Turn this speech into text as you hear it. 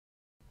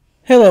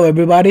Hello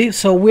everybody,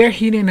 so we're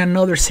here in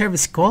another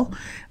service call.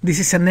 This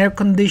is an air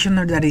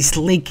conditioner that is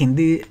leaking.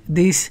 The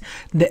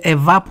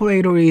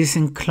evaporator is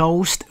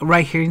enclosed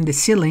right here in the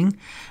ceiling,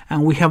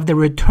 and we have the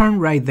return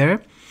right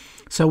there.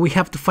 So we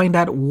have to find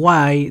out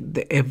why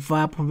the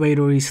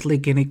evaporator is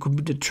leaking. It could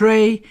be the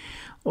tray,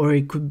 or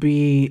it could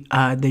be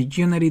the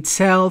unit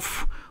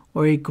itself,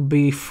 or it could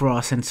be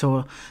frozen.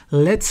 So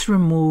let's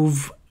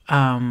remove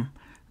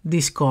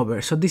this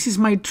cover. So this is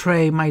my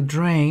tray, my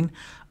drain.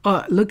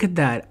 Oh, look at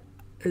that.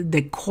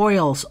 The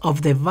coils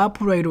of the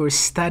evaporator is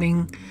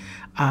starting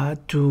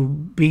to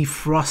be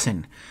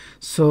frozen.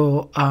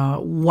 So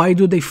why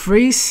do they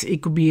freeze?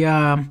 It could be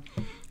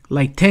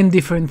like 10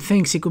 different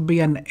things. It could be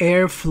an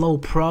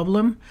airflow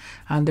problem,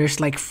 and there's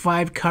like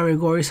 5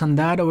 categories on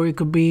that, or it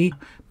could be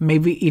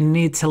maybe it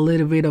needs a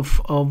little bit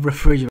of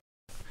refrigerant.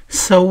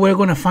 So we're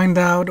gonna find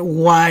out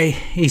why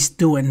it's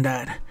doing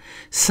that.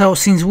 So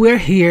since we're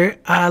here,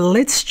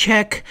 let's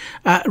check.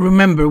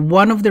 Remember,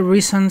 one of the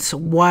reasons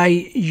why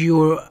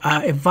your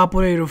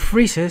evaporator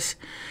freezes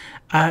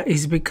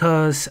is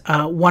because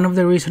one of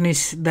the reasons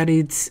is that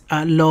it's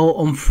low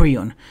on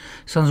Freon.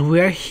 Since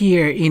we're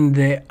here in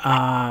the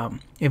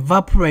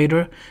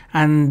evaporator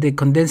and the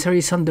condenser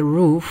is on the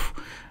roof,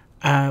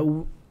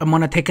 I'm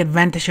gonna take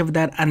advantage of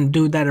that and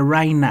do that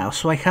right now.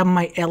 So I have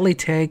my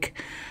Elitech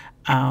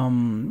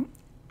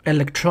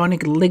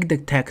electronic leak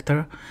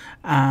detector,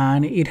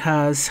 and it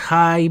has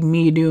high,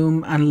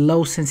 medium, and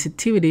low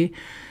sensitivity.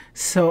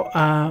 So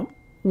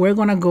we're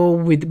gonna go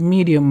with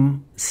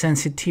medium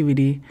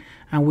sensitivity,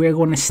 and we're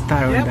gonna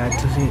start on that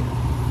to see.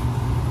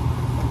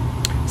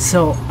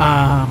 So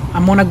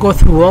I'm gonna go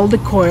through all the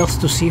coils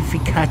to see if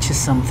it catches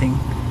something.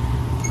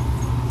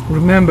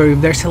 Remember,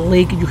 if there's a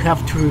leak, you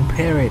have to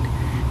repair it.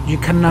 You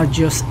cannot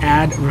just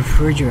add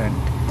refrigerant.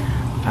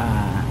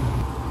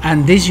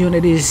 And this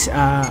unit is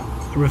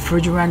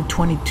refrigerant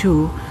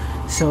 22,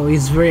 so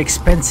it's very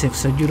expensive,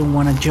 so you don't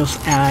want to just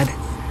add.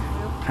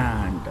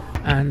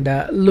 And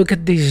look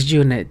at this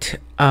unit.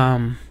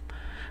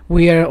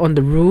 We are on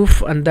the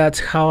roof, and that's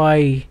how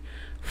I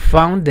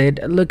found it.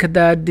 Look at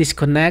that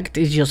disconnect.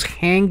 It's just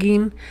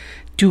hanging,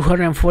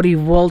 240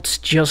 volts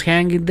just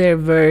hanging there.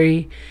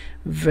 Very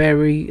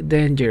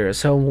dangerous.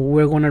 So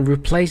we're gonna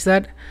replace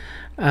that,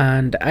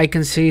 and I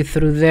can see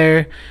through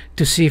there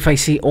to see if I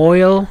see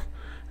oil,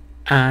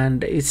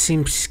 and it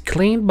seems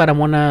clean, but I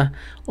want to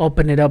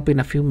open it up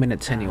in a few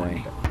minutes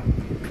anyway.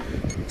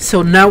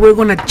 So now we're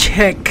gonna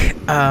check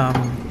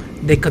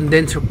the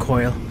condenser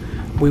coil.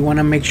 We want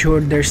to make sure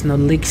there's no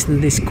leaks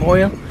in this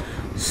coil.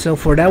 So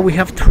for that, we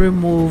have to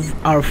remove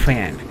our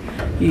fan.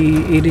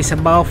 It is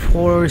about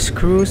 4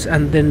 screws,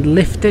 and then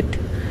lift it,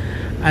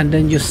 and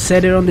then just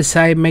set it on the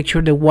side. Make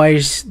sure the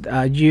wires,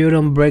 you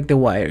don't break the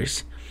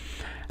wires.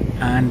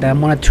 And I'm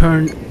gonna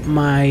turn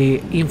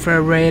my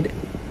infrared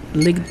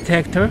leak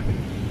detector,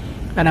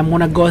 and I'm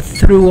gonna go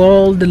through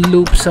all the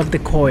loops of the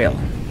coil.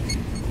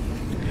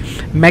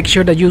 Make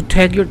sure that you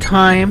take your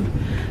time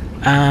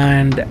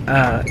and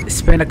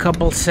spend a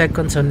couple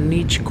seconds on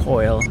each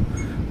coil.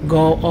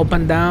 Go up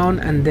and down,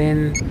 and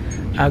then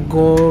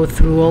go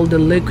through all the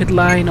liquid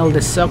line, all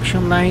the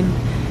suction line,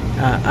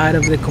 out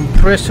of the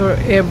compressor,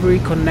 every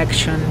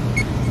connection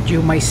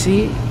you might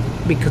see,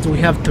 because we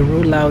have to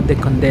rule out the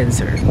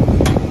condenser.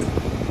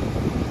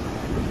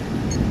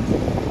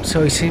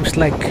 So it seems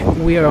like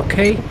we are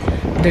okay.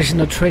 There's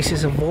no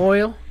traces of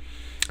oil.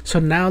 So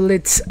now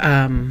let's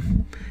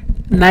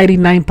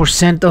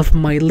 99% of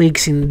my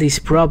leaks in this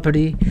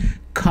property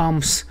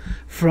comes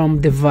from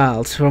the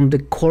valves, from the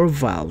core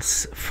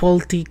valves,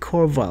 faulty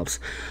core valves.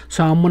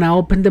 So I'm gonna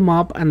open them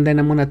up, and then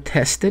I'm gonna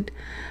test it.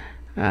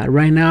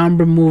 Right now I'm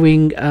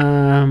removing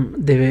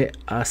the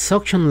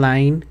suction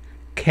line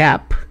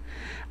cap,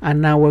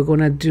 and now we're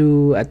gonna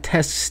do a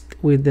test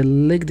with the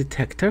leak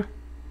detector.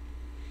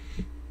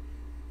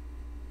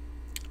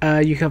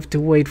 You have to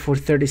wait for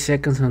 30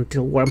 seconds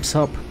until it warms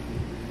up.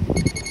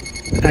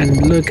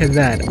 And look at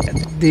that.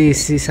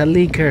 This is a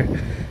leaker,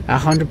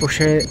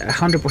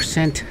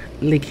 100%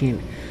 leaking.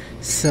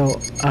 So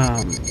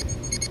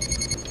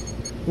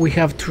we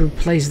have to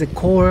replace the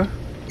core,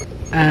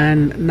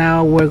 and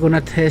now we're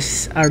gonna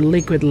test our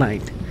liquid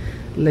line.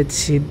 Let's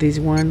see this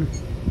one.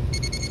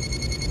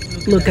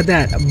 Look at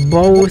that.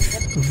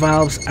 Both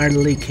valves are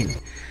leaking.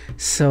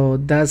 So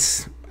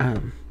that's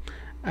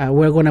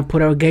we're gonna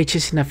put our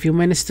gauges in a few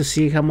minutes to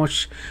see how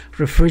much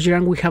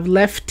refrigerant we have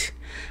left.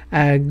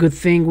 Good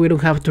thing we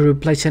don't have to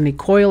replace any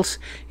coils.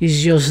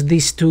 It's just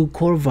these 2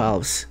 core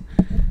valves,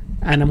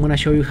 and I'm gonna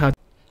show you how.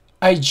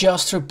 I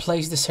just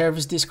replaced the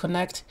service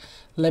disconnect.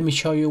 Let me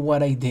show you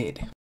what I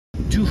did.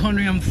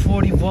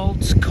 240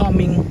 volts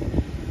coming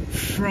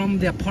from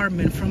the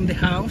apartment, from the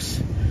house,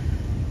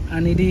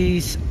 and it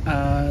is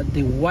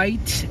the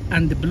white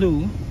and the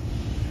blue,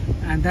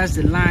 and that's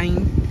the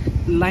line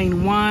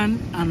 1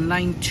 and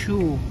line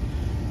 2,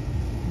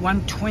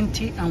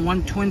 120 and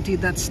 120,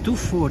 that's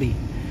 240.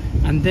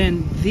 And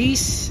then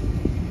this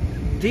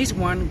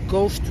one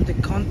goes to the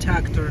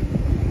contactor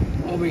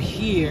over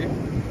here,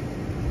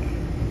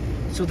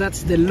 so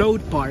that's the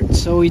load part.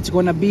 So it's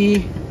gonna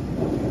be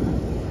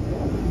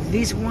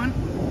this one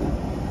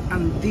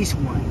and this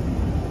one,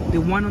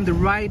 the one on the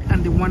right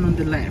and the one on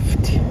the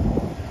left.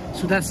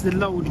 So that's the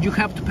load. You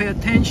have to pay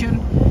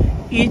attention.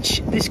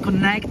 Each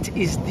disconnect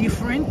is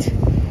different,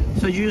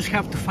 so you just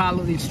have to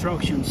follow the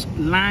instructions.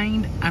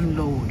 Line and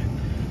load.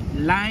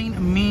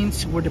 Line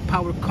means where the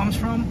power comes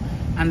from,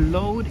 and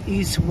load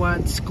is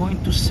what's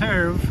going to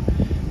serve,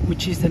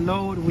 which is the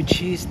load,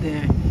 which is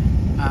the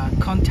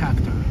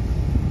contactor.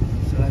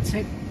 So that's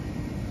it.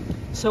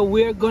 So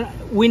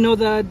we know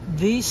that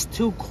these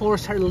two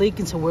cores are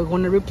leaking, so we're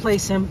going to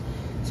replace them.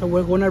 So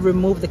we're going to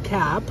remove the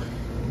cap.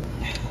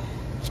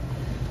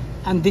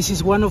 And this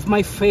is one of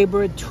my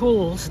favorite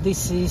tools.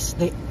 This is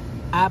the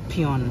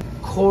Appion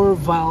core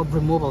valve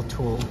removal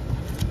tool.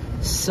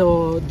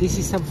 So this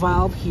is a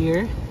valve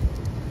here,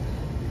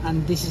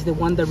 and this is the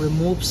one that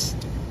removes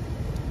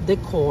the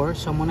core.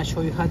 So I'm going to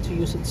show you how to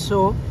use it.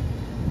 So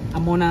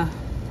I'm going to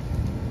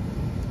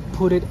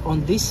put it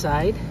on this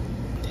side.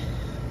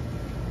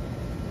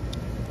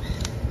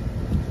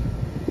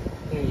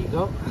 There you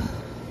go.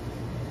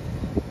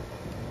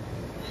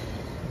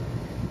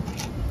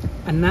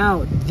 And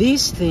now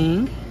this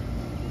thing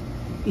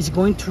is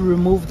going to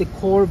remove the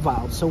core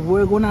valve. So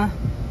we're gonna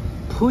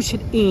push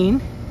it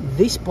in,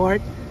 this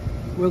part,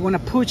 we're gonna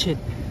push it.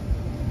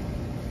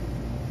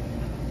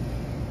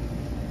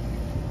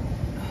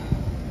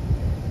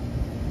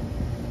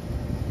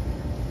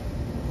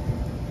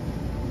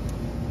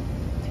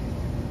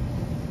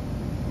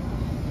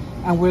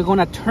 And we're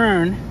gonna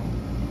turn,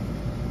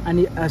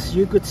 and as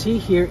you could see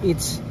here,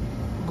 it's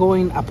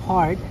going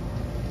apart.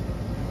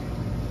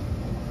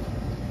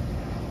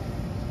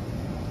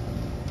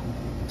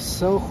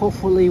 So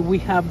hopefully we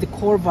have the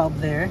core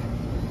valve there,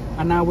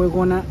 and now we're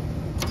gonna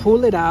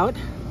pull it out.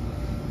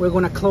 We're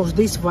gonna close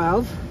this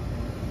valve,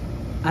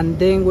 and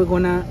then we're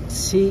gonna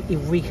see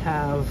if we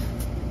have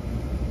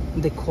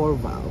the core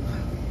valve.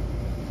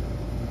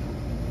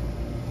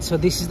 So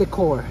this is the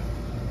core.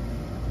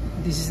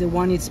 This is the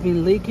one it's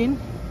been leaking,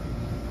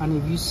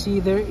 and if you see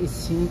there,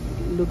 it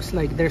looks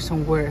like there's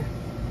some wear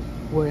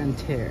and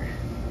tear.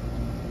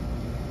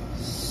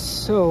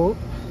 So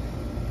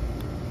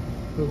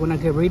we're gonna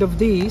get rid of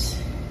these.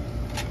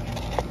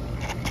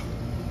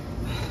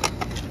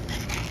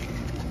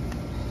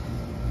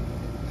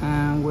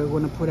 And we're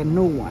gonna put a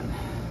new one.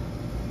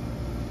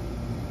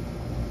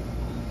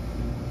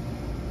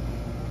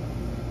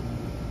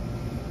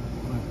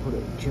 I'm gonna put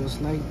it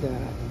just like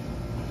that.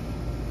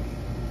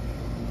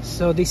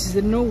 So this is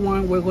the new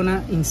one. We're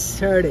gonna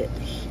insert it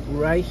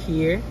right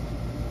here.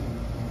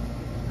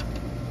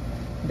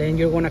 Then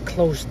you're gonna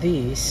close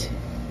these,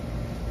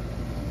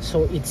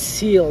 so it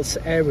seals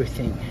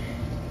everything.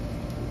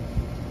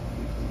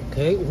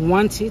 Okay,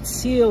 once it's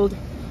sealed,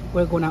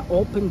 we're gonna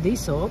open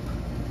this up,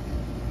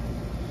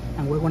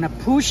 and we're gonna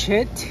push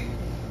it,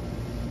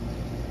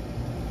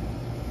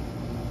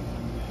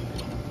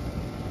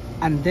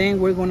 and then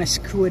we're gonna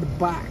screw it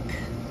back.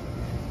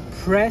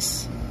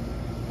 Press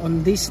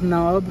on this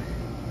knob,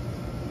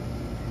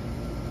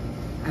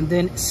 and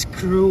then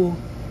screw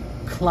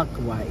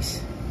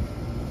clockwise.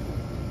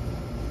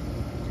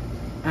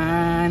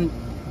 And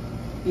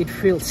it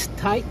feels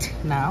tight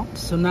now.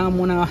 So now I'm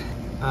gonna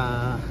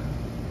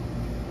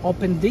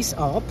open this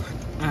up,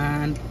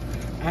 and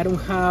I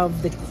don't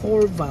have the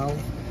core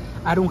valve.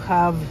 I don't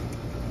have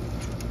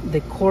the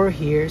core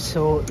here.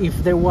 So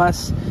if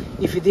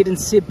it didn't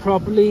sit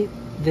properly,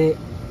 the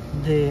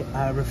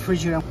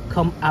refrigerant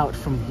come out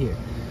from here.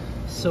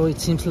 So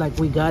it seems like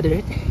we got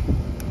it.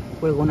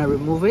 We're gonna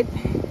remove it,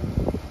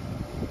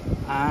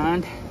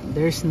 and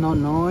there's no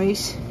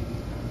noise,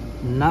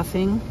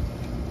 nothing.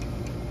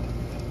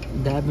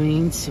 That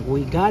means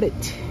we got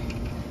it.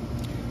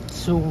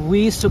 So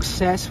we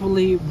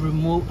successfully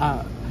remove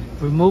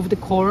the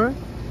core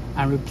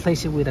and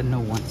replace it with a new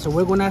one. So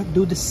we're gonna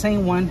do the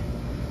same one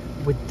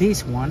with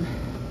this one,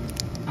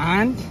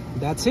 and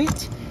that's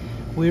it.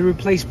 We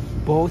replaced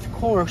both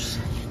cores,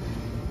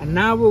 and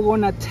now we're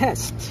gonna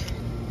test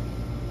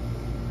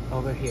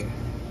over here.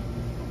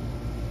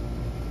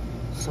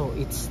 So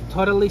it's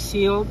totally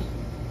sealed.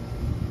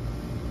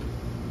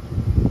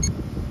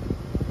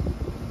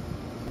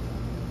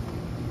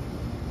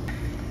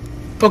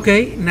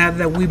 Okay, now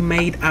that we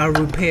made our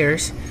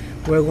repairs,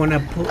 we're gonna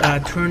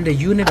turn the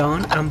unit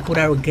on and put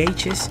our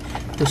gauges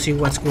to see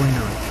what's going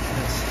on.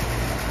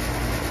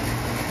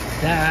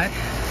 That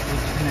we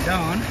turn it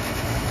on,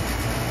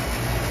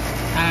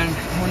 and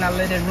I'm gonna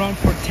let it run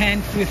for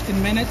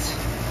 10-15 minutes,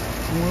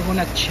 and we're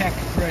gonna check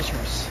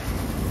pressures.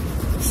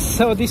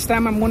 So this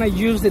time I'm gonna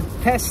use the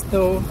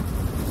Testo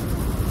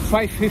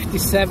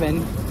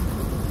 557,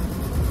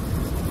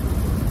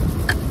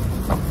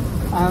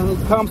 and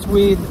it comes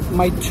with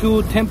my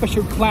 2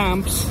 temperature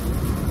clamps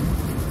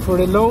for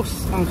the low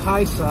and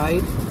high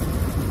side.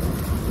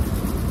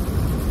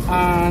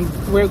 And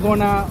we're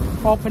gonna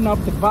open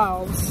up the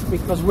valves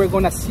because we're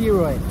gonna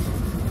zero it.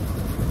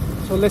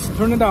 So let's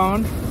turn it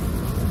on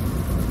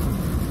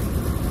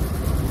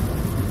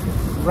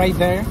right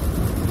there,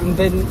 and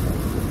then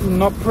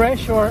no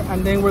pressure,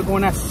 and then we're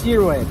gonna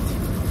zero it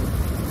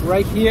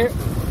right here.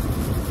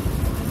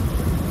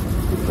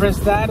 press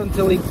that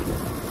until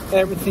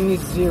everything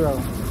is 0.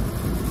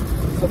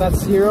 So that's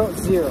 0,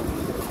 0.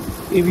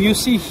 If you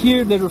see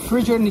here the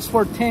refrigerant is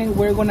 410,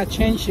 we're gonna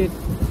change it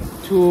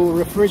to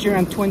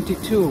refrigerant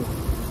 22.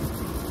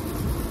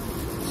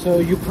 So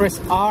you press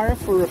R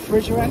for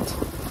refrigerant,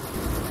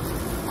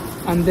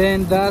 and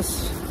then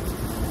that's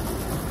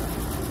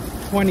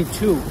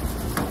 22,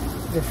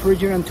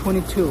 refrigerant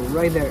 22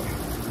 right there.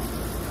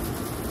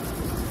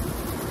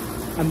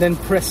 And then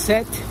press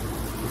set.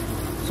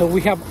 So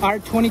we have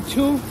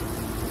R22,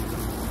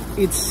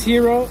 it's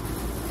 0,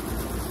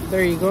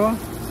 there you go.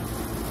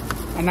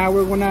 And now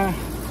we're gonna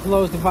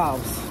close the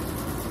valves.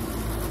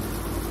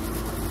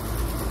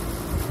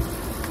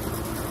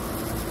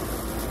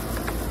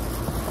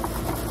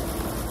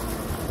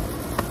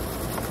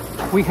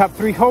 We have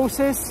 3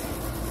 hoses.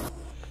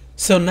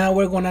 So now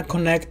we're gonna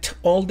connect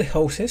all the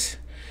hoses.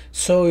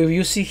 So if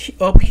you see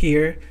up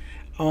here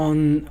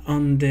on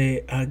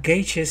the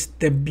gauges,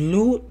 the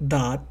blue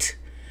dot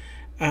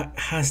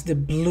has the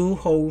blue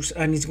hose,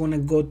 and it's gonna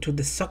go to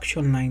the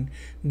suction line,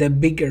 the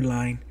bigger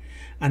line.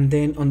 And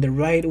then on the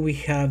right we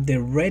have the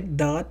red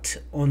dot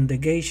on the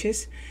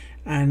gauges,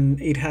 and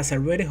it has a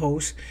red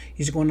hose.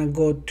 It's gonna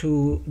go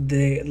to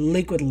the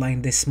liquid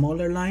line, the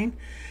smaller line.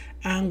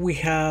 And we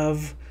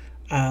have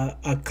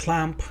a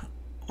clamp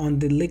on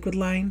the liquid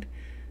line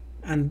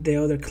and the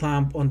other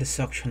clamp on the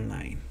suction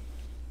line.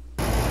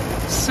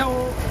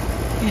 So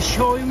it's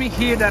showing me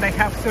here that I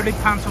have 30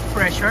 pounds of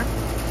pressure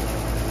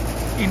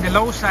in the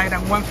low side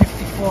and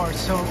 154,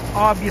 so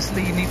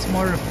obviously it needs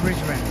more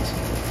refrigerant.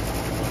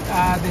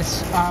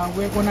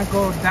 We're gonna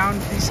go down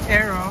this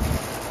arrow,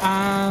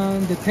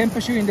 and the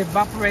temperature in the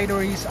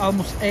evaporator is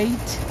almost 8,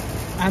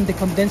 and the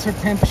condenser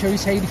temperature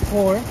is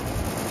 84,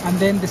 and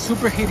then the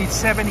superheat is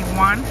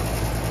 71,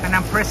 and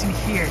I'm pressing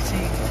here.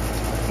 See,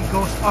 it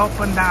goes up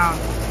and down.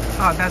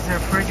 Oh, that's the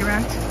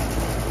refrigerant.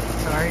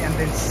 Sorry, and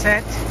then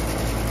set,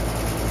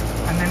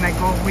 and then I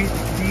go with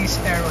this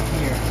arrow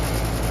here.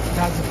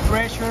 That's the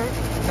pressure,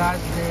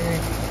 that's the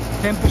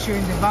temperature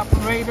in the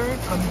evaporator,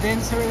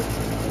 condenser,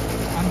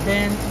 and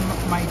then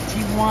my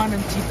T1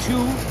 and T2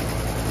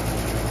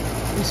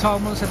 is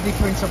almost a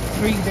difference of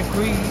 3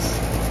 degrees.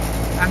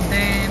 And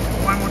then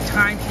one more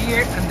time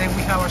here, and then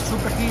we have our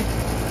superheat,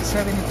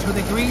 72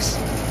 degrees,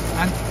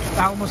 and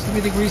almost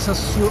 3 degrees of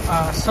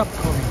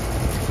subcooling.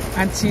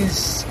 And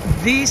since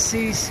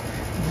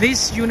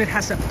this unit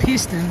has a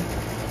piston,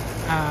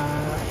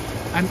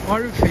 an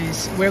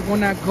orifice, we're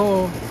gonna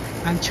go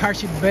and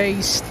charge it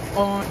based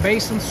on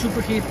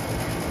superheat.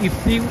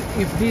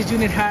 If this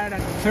unit had a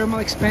thermal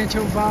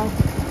expansion valve,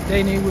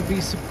 then it would be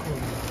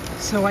subcooling.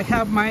 So I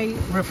have my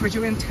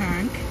refrigerant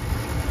tank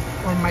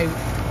on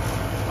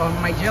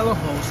my yellow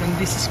hose, and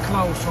this is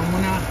closed, so I'm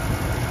gonna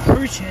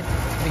purge it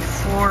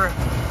before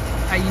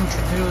I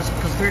introduce,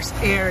 because there's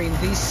air in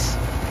this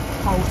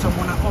hose. So I'm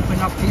gonna open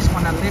up this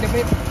one a little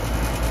bit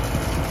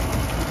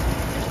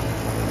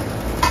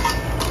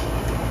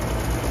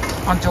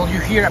until you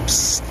hear a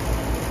psst.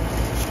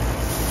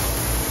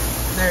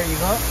 There you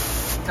go.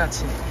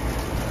 That's it.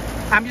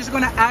 I'm just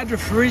gonna add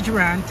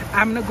refrigerant.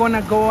 I'm not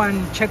gonna go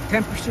and check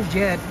temperature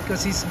yet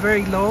because it's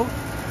very low.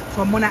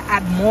 So I'm gonna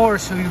add more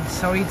so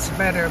it's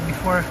better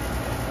before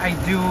I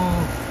do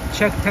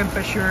check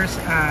temperatures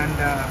and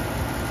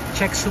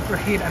check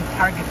superheat and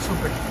target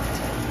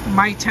superheat.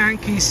 My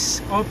tank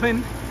is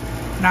open.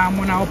 Now I'm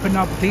gonna open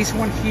up this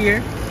one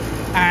here,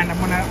 and I'm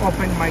gonna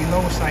open my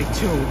low side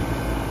too.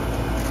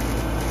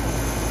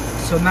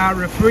 So now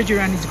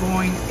refrigerant is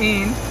going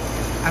in,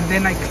 and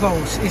then I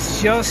close.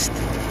 It's just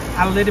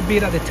a little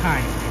bit at a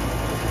time.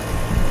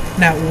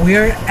 Now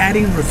we're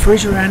adding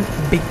refrigerant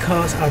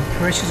because our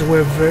pressures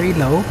were very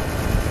low.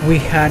 We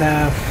had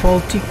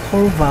faulty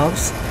core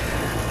valves,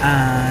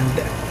 and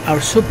our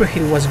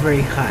superheat was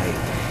very high.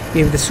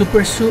 If the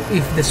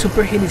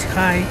superheat is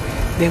high,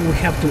 then we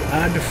have to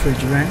add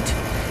refrigerant.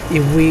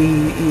 If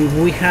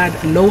we had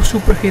low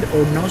superheat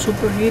or no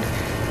superheat,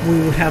 we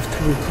would have to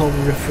recover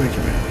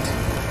refrigerant.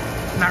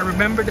 Now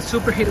remember, the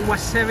superheat was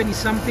 70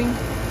 something.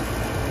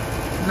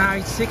 Now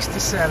it's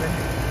 67.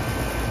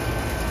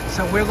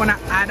 So we're gonna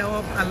add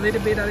up a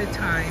little bit at a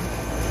time.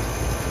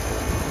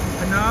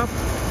 Open up,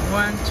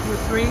 1, 2,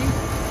 3,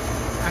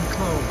 and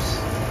close.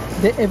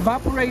 The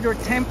evaporator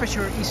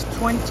temperature is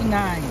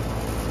 29.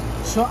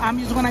 So I'm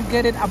just gonna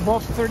get it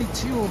above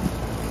 32.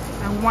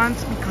 And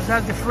once, because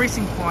that's the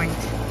freezing point,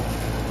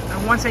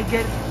 and once I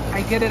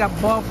get it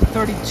above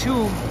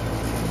 32,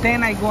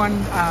 then I go and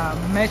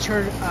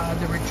measure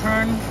the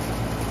return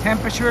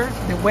temperature,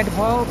 the wet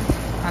bulb,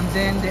 and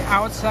then the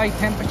outside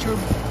temperature,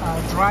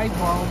 dry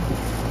bulb,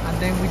 and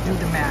then we do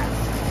the math.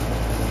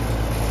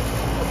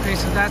 Okay,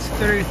 so that's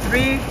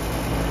 33.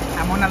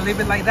 I'm gonna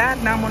leave it like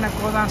that. Now I'm gonna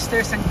go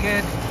downstairs and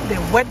get the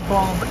wet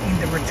bulb in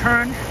the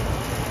return,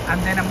 and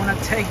then I'm gonna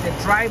take the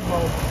dry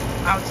bulb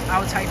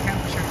outside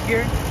temperature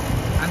here,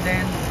 and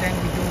then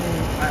we do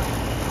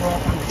go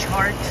up on the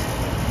chart,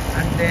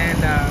 and then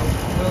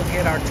we'll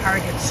get our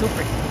target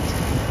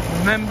superheat.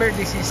 Remember,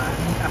 this is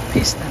a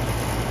piston,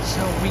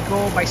 so we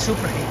go by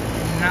superheat,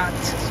 not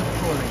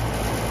subcooling.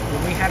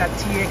 We had a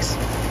TEX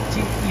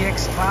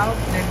valve,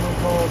 then we'll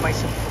go by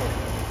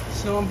sub-4.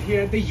 So I'm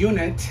here at the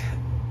unit.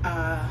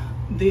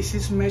 This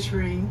is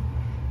measuring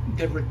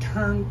the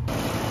return.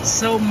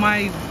 So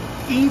my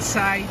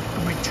inside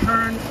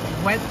return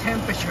wet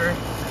temperature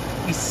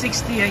is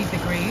 68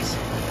 degrees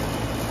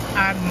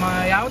and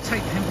my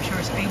outside temperature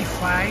is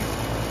 85,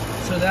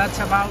 so that's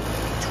about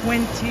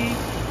 20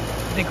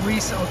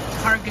 degrees of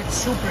target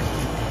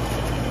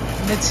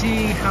superheat. Let's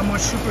see how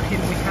much superheat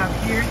we have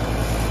here.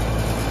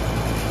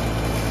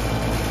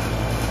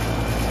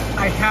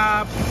 I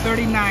have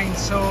 39,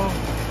 so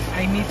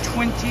I need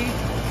 20.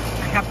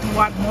 I have to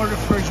add more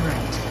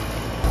refrigerant.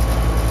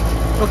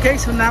 Okay,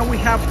 so now we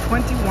have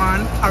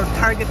 21. Our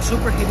target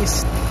superheat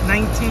is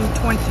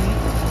 1920,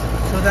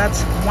 so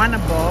that's one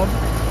above.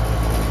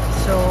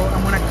 So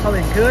I'm gonna call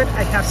it good.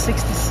 I have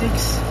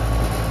 66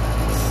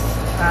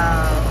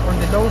 on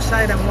the low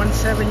side and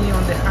 170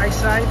 on the high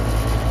side.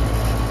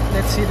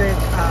 Let's see the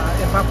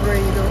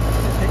evaporator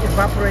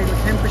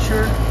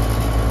temperature.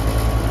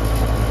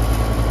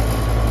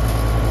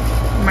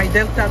 My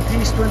delta T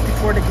is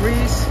 24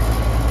 degrees.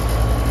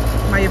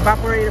 My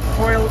evaporator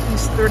coil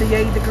is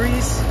 38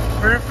 degrees.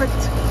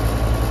 Perfect.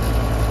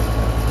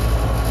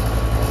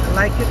 I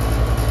like it.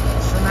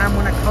 So now I'm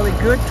gonna call it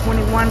good.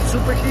 21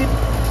 superheat,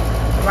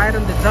 right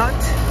on the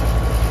dot.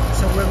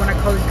 So we're gonna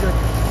call it good.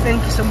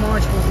 Thank you so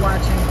much for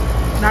watching.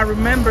 Now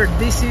remember,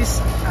 this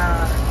is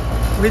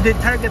with the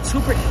target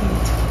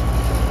superheat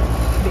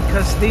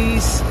because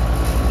this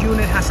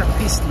unit has a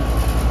piston.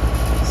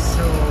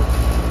 So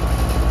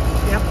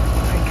yep,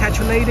 I catch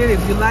you later. If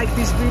you like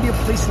this video,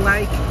 please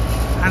like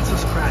and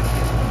subscribe.